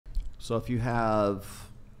So if you have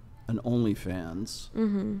an OnlyFans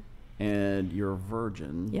and you're a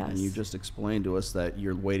virgin, and you just explained to us that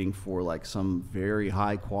you're waiting for like some very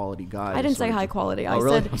high quality guy. I didn't say high quality. Oh, I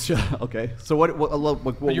really? said okay. So what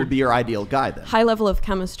would be your ideal guy then? High level of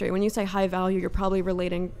chemistry. When you say high value, you're probably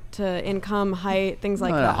relating to income, height, things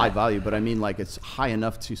like that. High value, but I mean like it's high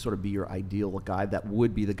enough to sort of be your ideal guy that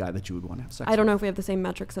would be the guy that you would want to have sex with. I don't know if we have the same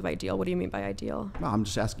metrics of ideal. What do you mean by ideal? No, I'm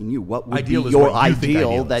just asking you. What would Ideal be is your what you think ideal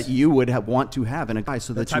ideal that is. you would want to have in a guy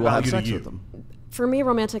so that you will have sex with them? For me,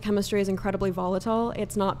 romantic chemistry is incredibly volatile.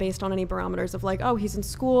 It's not based on any barometers of like, oh, he's in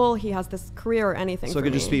school, he has this career or anything. So it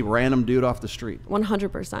could just be random dude off the street.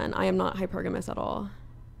 100%. I am not hypergamous at all.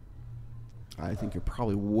 I think you're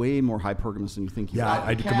probably way more hypergamous than you think you are.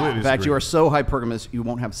 I completely disagree. In fact, you are so hypergamous, you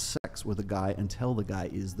won't have sex with a guy until the guy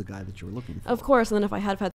is the guy that you're looking for. Of course, and then if I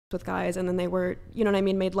had sex with guys and then they were, you know what I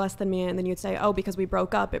mean, made less than me, and then you'd say, oh, because we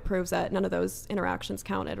broke up, it proves that none of those interactions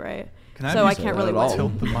counted, right? So I can't really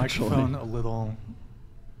tilt the microphone a little?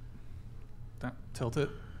 Tilt it.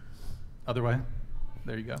 Other way.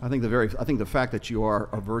 There you go. I think the fact that you are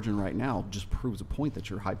a virgin right now just proves a point that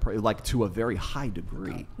you're like to a very high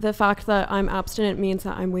degree. The fact that I'm abstinent means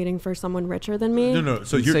that I'm waiting for someone richer than me. No.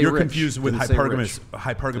 So you're confused with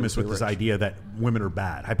hypergamous with this idea that women are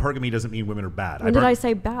bad. Hypergamy doesn't mean women are bad. When did I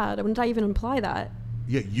say bad? When did I even imply that?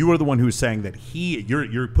 Yeah, you are the one who's saying that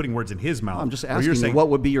you're putting words in his mouth. I'm just asking you, what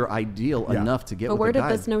would be your ideal enough to get with a guy? But where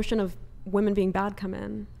did this notion of women being bad come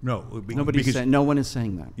in? No, no one is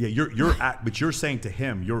saying that. Yeah, but you're saying to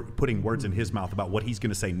him, you're putting words in his mouth about what he's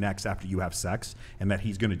going to say next after you have sex, and that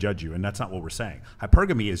he's going to judge you, and that's not what we're saying.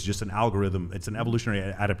 Hypergamy is just an algorithm. It's an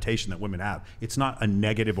evolutionary adaptation that women have. It's not a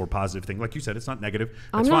negative or positive thing. Like you said, it's not negative.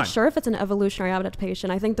 I'm not sure if it's an evolutionary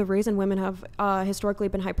adaptation. I think the reason women have historically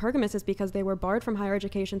been hypergamous is because they were barred from higher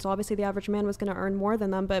education. So obviously the average man was going to earn more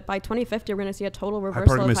than them. But by 2050, we're going to see a total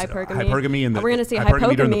reversal of hypergamy. We're going to see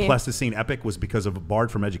hypergamy during the Pleistocene epoch was because of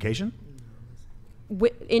barred from education?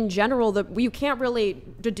 In general, you can't really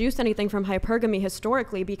deduce anything from hypergamy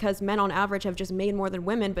historically because men on average have just made more than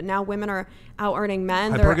women, but now women are out earning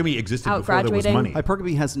men. Hypergamy existed before there was money.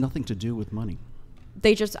 Hypergamy has nothing to do with money.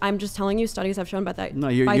 I'm just telling you, studies have shown by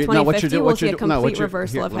 2050 we'll see a complete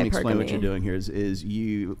reversal of hypergamy. Let me explain what you're doing here is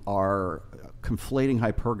you are conflating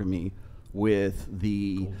hypergamy with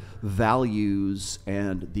the values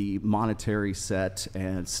and the monetary set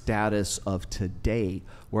and status of today,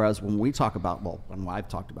 whereas when we talk about, when I've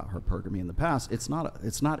talked about hypergamy in the past, it's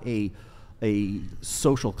not a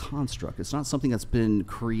social construct. It's not something that's been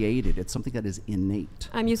created. It's something that is innate.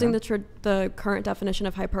 I'm using the current definition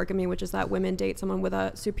of hypergamy, which is that women date someone with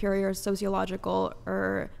a superior sociological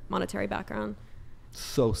or monetary background.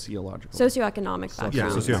 Socioeconomic background. Yeah,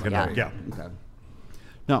 socioeconomic. Yeah. Okay.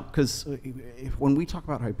 No, because when we talk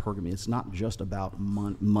about hypergamy, it's not just about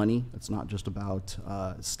money. It's not just about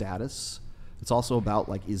status. It's also about,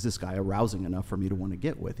 like, is this guy arousing enough for me to want to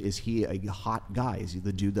get with? Is he a hot guy? Is he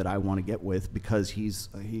the dude that I want to get with because he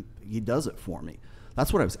does it for me?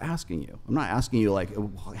 That's what I was asking you. I'm not asking you, like,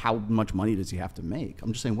 how much money does he have to make?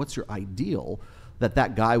 I'm just saying, what's your ideal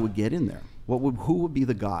that guy would get in there? Who would be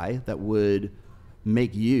the guy that would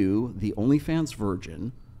make you, the OnlyFans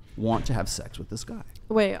virgin, want to have sex with this guy?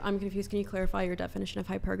 Wait, I'm confused. Can you clarify your definition of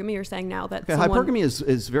hypergamy? You're saying now that hypergamy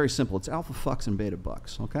is very simple. It's alpha fucks and beta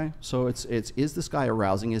bucks. Okay, so it's is this guy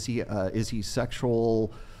arousing? Is he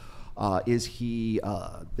sexual? Is he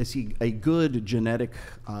a good genetic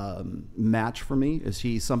match for me? Is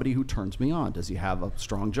he somebody who turns me on? Does he have a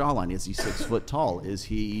strong jawline? Is he 6 foot tall? Is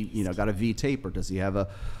he got a V taper? Does he have a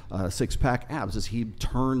 6-pack abs? Does he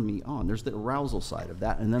turn me on? There's the arousal side of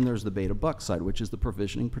that, and then there's the beta buck side, which is the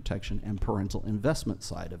provisioning, protection, and parental investment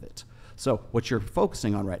side of it. So what you're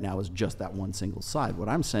focusing on right now is just that one single side. What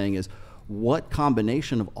I'm saying is, what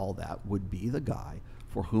combination of all that would be the guy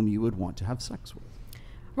for whom you would want to have sex with?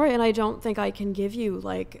 Right, and I don't think I can give you,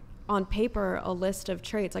 like, on paper, a list of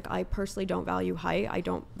traits. Like, I personally don't value height. I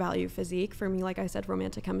don't value physique. For me, like I said,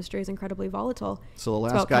 romantic chemistry is incredibly volatile. So the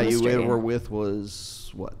last guy you were with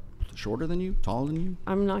was, what, shorter than you? Taller than you?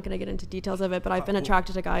 I'm not going to get into details of it, but I've been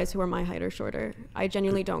attracted to guys who are my height or shorter. I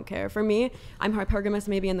genuinely don't care. For me, I'm hypergamous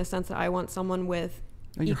maybe in the sense that I want someone with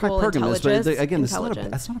equal intelligence. But again, that's not a bad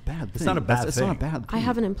thing. It's not a bad thing. Not a bad thing. I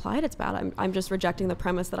haven't implied it's bad. I'm just rejecting the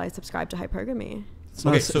premise that I subscribe to hypergamy. It's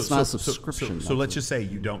not a subscription. So let's just say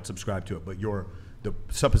you don't subscribe to it, but the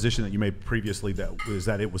supposition that you made previously that was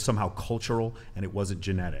that it was somehow cultural and it wasn't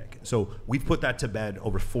genetic. So we've put that to bed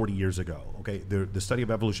over 40 years ago. Okay, the study of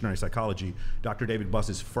evolutionary psychology, Dr. David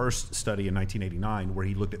Buss's first study in 1989, where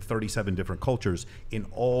he looked at 37 different cultures. In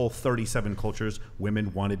all 37 cultures,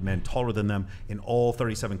 women wanted men taller than them. In all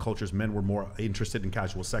 37 cultures, men were more interested in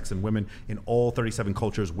casual sex than women. In all 37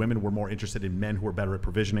 cultures, women were more interested in men who were better at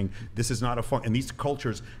provisioning. This is not a fun, and these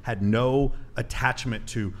cultures had no attachment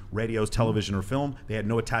to radios, television, or film. They had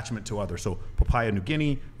no attachment to others. So Papua New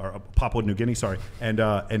Guinea, sorry, and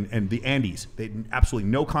the Andes, they had absolutely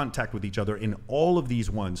no contact with each other. In all of these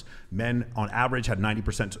ones, men on average had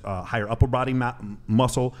 90% higher upper body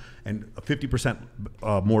muscle and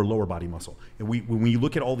 50% more lower body muscle. And when you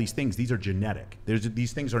look at all these things, these are genetic.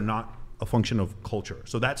 These things are not a function of culture.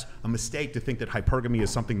 So that's a mistake to think that hypergamy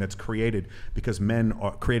is something that's created because men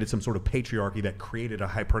created some sort of patriarchy that created a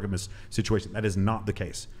hypergamous situation. That is not the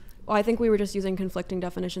case. Well, I think we were just using conflicting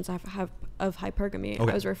definitions of hypergamy.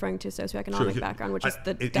 Okay. I was referring to socioeconomic background, which is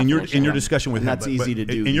the in definition. your discussion with him, that's easy to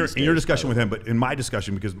do. In your discussion with him, but in my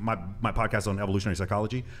discussion, because my podcast is on evolutionary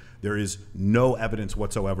psychology, there is no evidence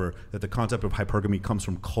whatsoever that the concept of hypergamy comes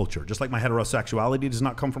from culture. Just like my heterosexuality does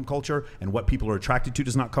not come from culture, and what people are attracted to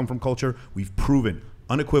does not come from culture. We've proven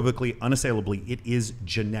unequivocally, unassailably, it is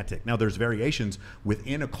genetic. Now, there's variations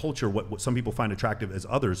within a culture, what some people find attractive as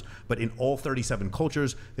others, but in all 37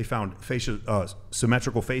 cultures, they found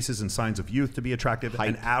symmetrical faces and signs of youth to be attractive.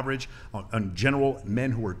 An average, on general,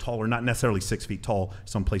 men who are taller, not necessarily 6 feet tall,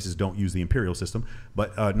 some places don't use the imperial system,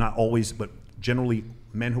 but not always, but generally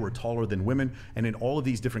men who are taller than women. And in all of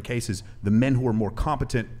these different cases, the men who are more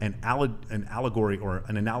competent, an allegory or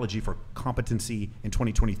an analogy for competency in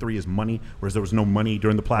 2023 is money, whereas there was no money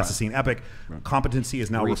during the Pleistocene epoch. Right. Competency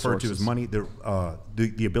is now referred to as money,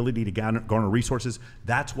 the ability to garner resources.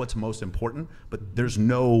 That's what's most important, but there's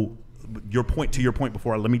no, to your point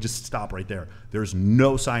before, let me just stop right there. There's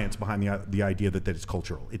no science behind the idea that it's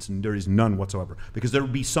cultural. There is none whatsoever, because there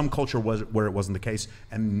would be some culture where it wasn't the case,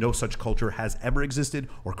 and no such culture has ever existed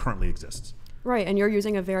or currently exists. Right, and you're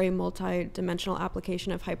using a very multi-dimensional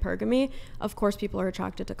application of hypergamy. Of course, people are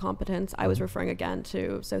attracted to competence. I was referring again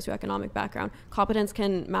to socioeconomic background. Competence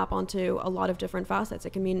can map onto a lot of different facets.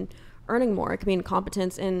 It can mean earning more. It can mean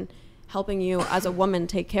competence in helping you as a woman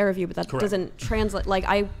take care of you, but that Correct. doesn't translate. Like,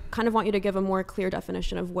 I kind of want you to give a more clear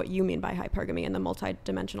definition of what you mean by hypergamy in the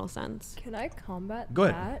multi-dimensional sense. Can I combat Go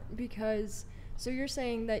ahead. that? Because, so you're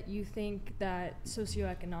saying that you think that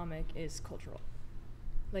socioeconomic is cultural.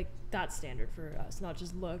 Like, that's standard for us, not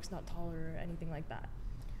just looks, not taller or anything like that.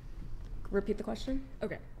 Repeat the question.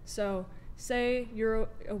 Okay, so say you're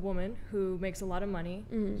a woman who makes a lot of money.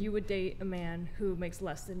 Mm-hmm. You would date a man who makes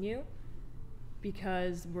less than you,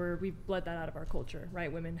 because we've bled that out of our culture,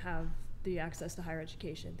 right? Women have the access to higher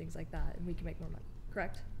education, things like that, and we can make more money,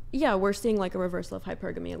 correct? Yeah, we're seeing like a reversal of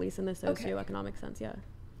hypergamy, at least in the socioeconomic sense, yeah.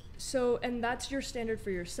 So, and that's your standard for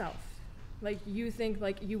yourself. Like, you think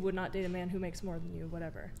like you would not date a man who makes more than you,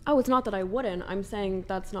 whatever. Oh, it's not that I wouldn't. I'm saying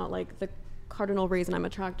that's not like the cardinal reason I'm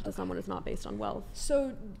attracted to someone is not based on wealth.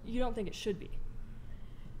 So you don't think it should be?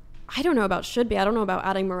 I don't know about should be. I don't know about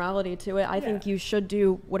adding morality to it. I think you should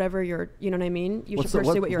do whatever you know what I mean? You should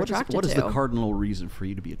pursue what you're attracted to. What is the cardinal reason for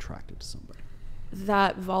you to be attracted to somebody?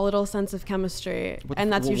 That volatile sense of chemistry.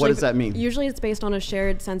 And that's usually, what does that mean? Usually it's based on a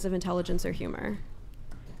shared sense of intelligence or humor.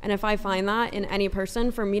 And if I find that in any person,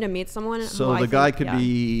 for me to meet someone so the guy could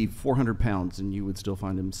be 400 pounds and you would still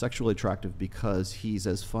find him sexually attractive because he's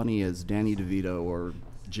as funny as Danny DeVito or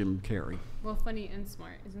Jim Carrey. Well, funny and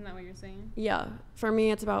smart. Isn't that what you're saying? Yeah. For me,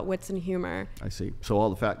 it's about wits and humor. I see. So all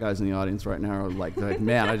the fat guys in the audience right now are like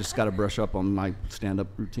man, I just got to brush up on my stand-up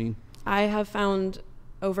routine. I have found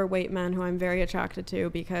overweight men who I'm very attracted to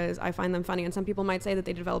because I find them funny. And some people might say that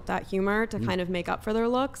they develop that humor to kind of make up for their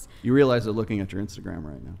looks. You realize they're looking at your Instagram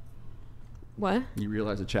right now. What? You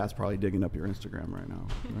realize the chat's probably digging up your Instagram right now,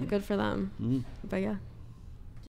 right? Good for them. Mm-hmm. But yeah.